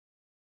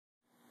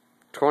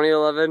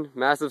2011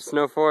 massive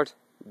snow fort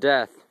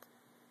death.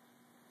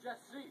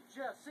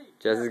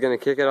 Jesse's gonna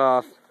kick it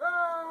off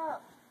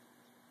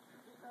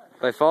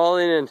by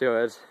falling into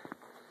it.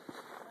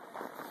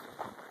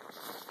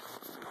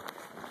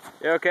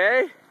 You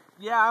okay?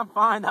 Yeah, I'm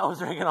fine. That was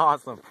freaking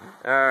awesome.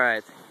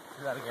 Alright.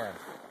 Do that again.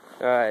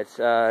 Alright,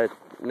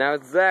 now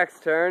it's Zach's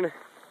turn.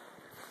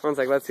 One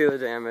sec, let's see the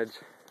damage.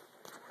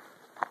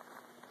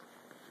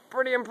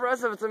 Pretty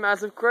impressive, it's a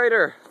massive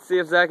crater. Let's see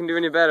if Zach can do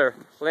any better.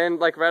 Land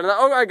like right on the,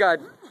 oh my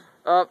god!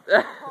 Oh.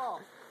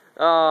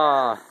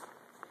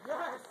 Yes.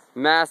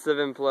 Massive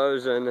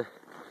implosion.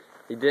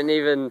 He didn't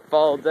even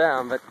fall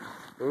down, but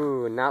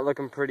ooh, not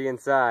looking pretty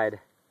inside.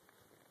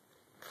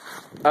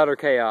 Utter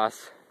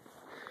chaos.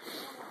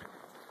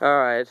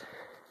 Alright.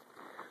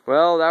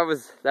 Well, that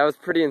was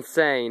pretty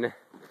insane.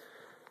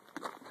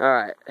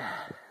 Alright.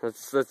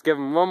 Let's give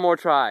him one more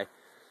try.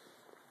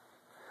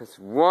 That's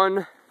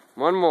one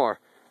more.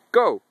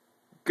 Go!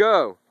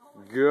 Go!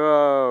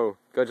 Go!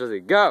 Go,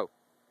 Jesse. Go!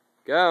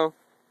 Go!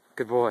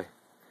 Good boy.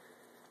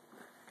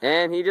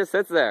 And he just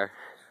sits there.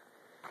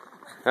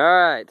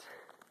 Alright.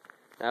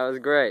 That was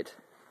great.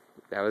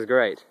 That was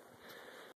great.